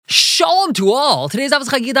Shalom to all. Today's daf is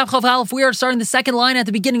Chagiga daf Chav Aleph. We are starting the second line at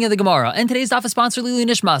the beginning of the Gemara. And today's daf is sponsored Lili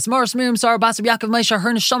Nishmas, Maris Miriam Sarah Basab Yaakov Maisha,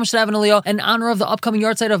 her Neshama should have an aliyah, in honor of the upcoming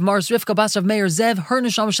yard site of Maris Rivka Basab Meir Zev, her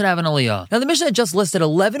Neshama should have an aliyah. Now the Mishnah just listed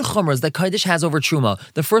 11 chumras that Kodesh has over Truma.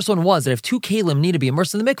 The first one was that if two kalim need to be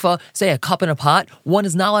immersed in the mikvah, say a cup and a pot, one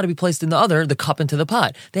is not allowed to be placed in the other, the cup into the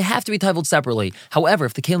pot. They have to be titled separately. However,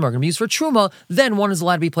 if the kalim are going to be used for Truma, then one is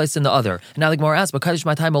allowed to be placed in the other. And now the Gemara asks, but Kodesh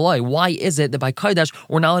Matai Malai, why is it that by Kodesh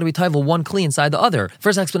we're not allowed to be titled one kli inside the other?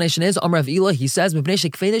 First explanation is Amar Rav Ila, he says,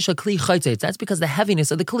 that's because the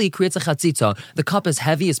heaviness of the kli creates a chatzitza. The cup is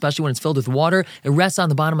heavy, especially when it's filled with water. It rests on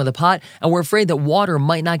the bottom of the pot, and we're afraid that water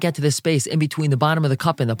might not get to the space in between the bottom of the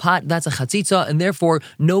cup and the pot. That's a chatzitza, and therefore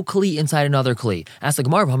no kli inside another kli. Ask the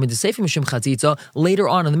Gemara, later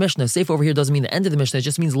on in the Mishnah, safe over here doesn't mean the end of the Mishnah, it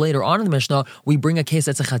just means later on in the Mishnah, we bring a case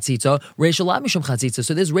that's a chatzitza, reisha la mishum chatzitza.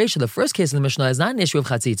 So this reisha, the first case in the Mishnah, is not an issue of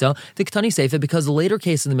chatzitza, the Ketani Seifa, because the later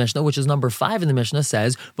case in the Mishnah, which is number 5 in the Mishnah,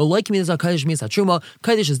 says, Kodesh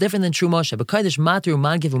is different than Truma.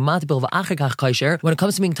 When it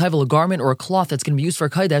comes to being taivel a garment or a cloth that's going to be used for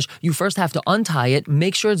Kodesh, you first have to untie it,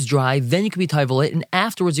 make sure it's dry, then you can be taivel it, and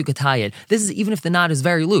afterwards you could tie it. This is even if the knot is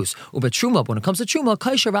very loose. But Truma, when it comes to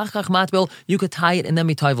Truma, you could tie it and then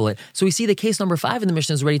be taivel it. So we see the case number 5 in the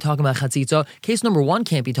Mishnah is already talking about chatzitza. Case number 1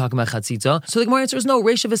 can't be talking about chatzitza. So the Gemara answer is no.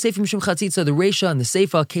 Reisha v'seifim mishum chatzitza. The reisha and the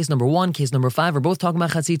seifa, case number 1, case number 5 are both talking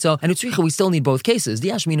about chatzitza. And utzricha, we still need both cases. The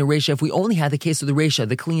Ashmina reisha, if we only had the case of the reisha,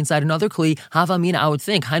 the kli inside another kli, havamina, I would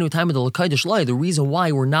think hainu time of the l'kaidesh lai. The reason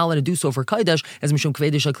why we're not allowed to do so for kaidesh is mishum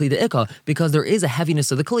kvedesh kli deika, because there is a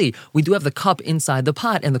heaviness of the kli. We do have the cup inside the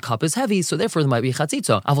pot, and the cup is heavy, so therefore there might be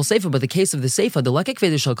chatzitza. Avol seifa, but the case of the seifa, the lekek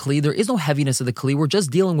kvedesh kli, there is no heaviness of the kli. We're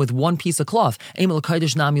just dealing with one piece of cloth. Emel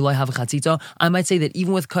kaidesh nam you have a chatzitza. I might say that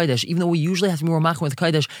even with kaidesh, even though we usually have to be more machmir with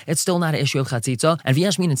kaidesh, it's still not an issue of chatzitza. And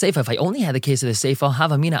v'yashmin and seifa, if I only had the case of the seifa,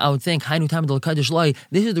 havamina, I would think hainu tam del kaidesh lai.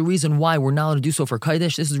 This is the reason why we're not allowed to do so for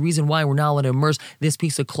kaidesh. This is the reason why we're not allowed to immerse this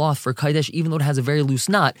piece of cloth for kaidesh, even though it has a very loose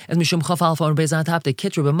knot. As mishum chaf alpha and bezan tap the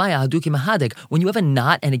kitra b'maya haduki mahadik. When you have a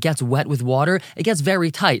knot and it gets wet with water, it gets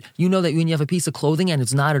very tight. You know that when you have a piece of clothing and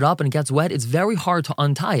it's knotted up and it gets wet, it's very hard to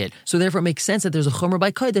untie it. So therefore, it makes sense that there's a chumrah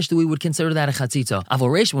by kaidesh that we would consider that a chatzitza. Avol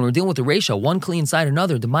reisha, when we're dealing with the reisha, one kli inside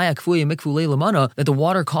another, the maya kfuya mikfu leilamana, that the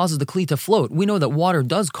water causes the kli to float. We know that water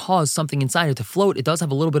does cause something inside it to float. It does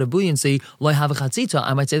have a little bit of buoyancy. Lo have a chatzitza.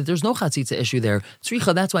 I might say that there's no chatzitza issue there.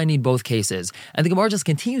 Tzricha, that's why I need both cases. And the Gemara just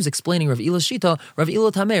continues explaining Rav Ila's shita. Rav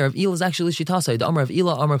Ila tameh. Rav Ila is actually shitasai. The Amar Rav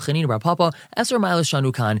Ila, Amar Rav Chanina Bar Papa, Eser miles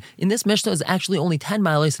shanukan. In this Mishnah is actually only 10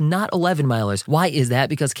 miles, not 11 miles. Why is that?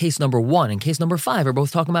 Because case number 1 and case number 5 are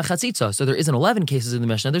both talking about chatzitza. So there isn't 11 cases in the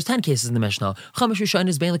Mishnah. There's 10 cases in the Mishnah.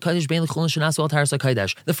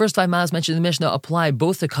 The first 5 miles mentioned in the Mishnah apply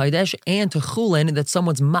both to Kodesh and to Chulin, that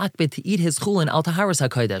someone's makbid to eat his Chulin al taharas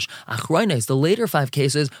HaKodesh. Achraynes, the later 5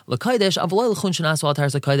 cases, LaKodesh, Avalai L'chun Shenasu al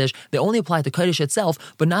taharas HaKodesh, they only apply to Kodesh itself,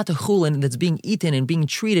 but not to Chulin that's being eaten and being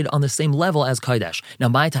treated on the same level as Kodesh. Now,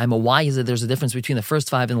 my time, why is it there's a difference between the first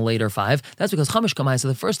 5 and the later 5? That's because Chamish Kamai, so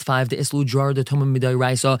the first 5, the Islu Jar, the Toma Midai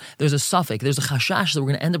Raisa, there's a suffix, there's a chashash that we're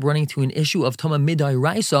going to end up running to an issue of Toma Midai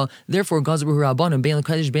Raisa. Therefore, Gazabur Rabbanim, Bein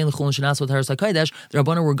L'Kodesh, Bein L'chulin Shenasu al taharas HaKodesh, the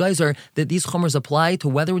Rabbanim were geyser that these chumras apply to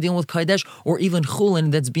whether we're dealing with Kodesh or even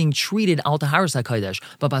Chulin that's being treated al taharas HaKodesh.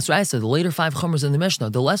 But Basraisa, the later 5 chumras in the Mishnah,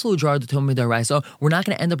 the less Lujar, the Toma Midai Raisa, we're not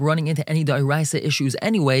going to end up running into any Dairaisa issues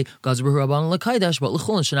anyway. Gazabur Rabbanan l'Kodesh, but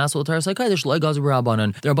L'chulin Shenasu al taharas HaKodesh, like Gazabur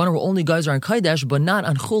Rabbanan. The Rabbanan were only geyser on Kodesh, but not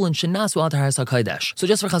on Chulin Shenasu al taharas HaKodesh. So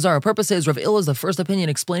just for Chazara purposes, Rav Ila is the first opinion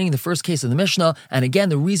explaining the first case of the Mishnah. And again,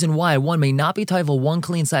 the reason why one may not be taivel one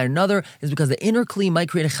kli inside another is because the inner kli might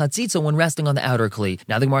create a chatzitza when resting on the outer kli.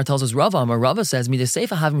 Now the Gemara tells us Rava, Rava says, "Mi the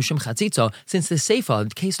seifa have mishum chatzitza." Since the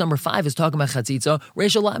seifa, case number 5, is talking about chatzitza,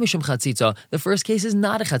 reisha la mishum chatzitza. The first case is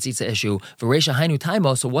not a chatzitza issue. For reisha hainu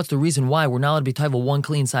taimo. So what's the reason why we're not allowed to be taivel one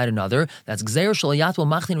kli inside another? That's gzeir shalayatvel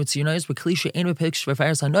machlin with tzionayis with kli she'en bepik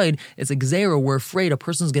shvefaris hanoid. It's a gzeir. We're afraid a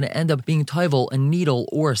person's going to end up being taivel a needle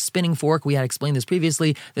or a spinning fork. We had explained this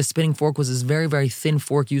previously. The spinning fork was this very, very thin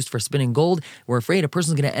fork used for spinning gold. We're afraid a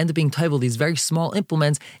person's going to end up being taivel these very small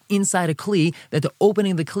implements inside a kli, that the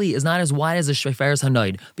opening of the kli is not as wide as a shvefaris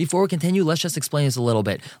hanoid. Before we continue, let's just explain this a little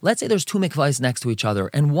bit. Let's say there's 2 mikvahs next to each other,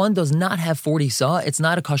 and one does not have 40 saw. It's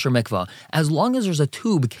not a kosher mikvah. As long as there's a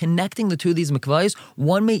tube connecting the 2 of these mikvahs,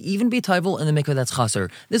 one may even be taivel in the mikvah that's chaser.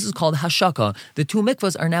 This is called hashaka. The 2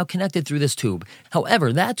 mikvahs are now connected through this tube.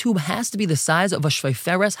 However, that tube has to be the size of a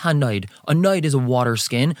shvefaris hanoid. A noid is a water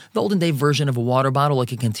skin, the olden day version of a water bottle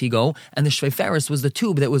like a Contigo, and the shvefaris was the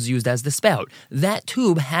tube that was used as the spout. That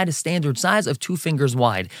tube had a standard size of 2 fingers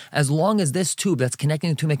wide. As long as this tube that's connecting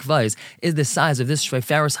the 2 mikvahs is the size of this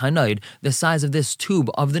shvefaris hanoid, the size of this this tube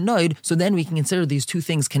of the noid, so then we can consider these two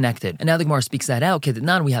things connected. And now the Gemara speaks that out.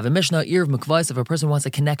 Kedetnan, we have a Mishnah, Erev Mikvais, if a person wants to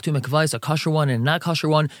connect two Mikvais, a kosher one and a not kosher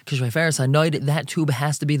one, Kishveiferes HaNoid, that tube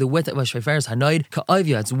has to be the width of a Shveiferes HaNoid.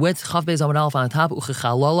 Ka'avya, its width, Chav Beis Amud Aleph on the top,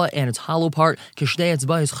 Uchechalala, and its hollow part, Kishdei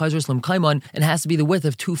Etzbais Chazers Lim Kaiman, it has to be the width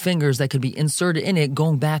of two fingers that could be inserted in it,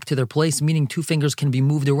 going back to their place, meaning two fingers can be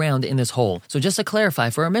moved around in this hole. So just to clarify,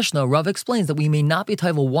 for our Mishnah, Rav explains that we may not be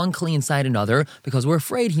taivel one kli inside another, because we're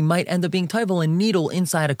afraid he might end up being taivel a needle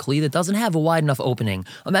inside a kli that doesn't have a wide enough opening.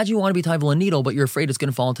 Imagine you want to be taivel a needle, but you're afraid it's going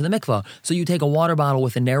to fall into the mikvah. So you take a water bottle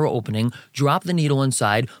with a narrow opening, drop the needle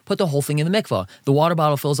inside, put the whole thing in the mikvah. The water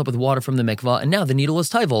bottle fills up with water from the mikvah, and now the needle is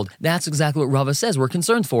taiveled. That's exactly what Rava says we're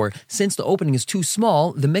concerned for. Since the opening is too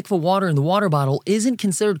small, the mikvah water in the water bottle isn't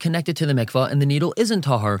considered connected to the mikvah, and the needle isn't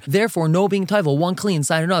tahar. Therefore, no being taivel one kli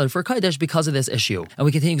inside another for Kodesh because of this issue. And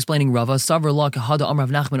we continue explaining Rava. Savr la kahada amar Rav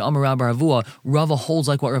Nachman amar Rab Ravua. Rava holds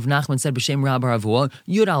like what Rav Nachman said b'shem Rab Ravua.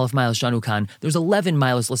 Yud Aleph miles shanukan. There's 11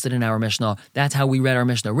 miles listed in our Mishnah. That's how we read our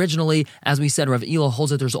Mishnah originally. As we said, Rav Ela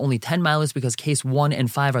holds that there's only 10 miles because case 1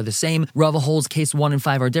 and 5 are the same. Rava holds case 1 and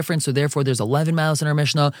 5 are different, so therefore there's 11 miles in our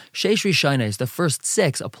Mishnah. Sheish Rishonos, the first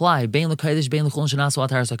 6 apply. Bein l'kodesh, bein l'chulin shenasu al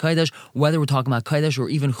taharas hakodesh. Whether we're talking about kodesh or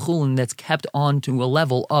even chulin that's kept on to a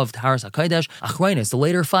level of taharas hakodesh. Achronis, the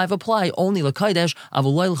later 5 apply only l'kodesh.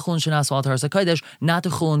 Avulay l'chulin shenasu al taharas hakodesh, not the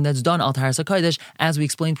chulin that's done al taharas hakodesh, as we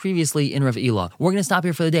explained previously in Rav Ela. We're going to stop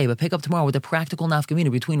here for the day, but pick up tomorrow with the practical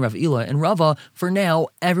nafkamina between Rav Ela and Rava. For now,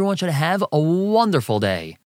 everyone should have a wonderful day.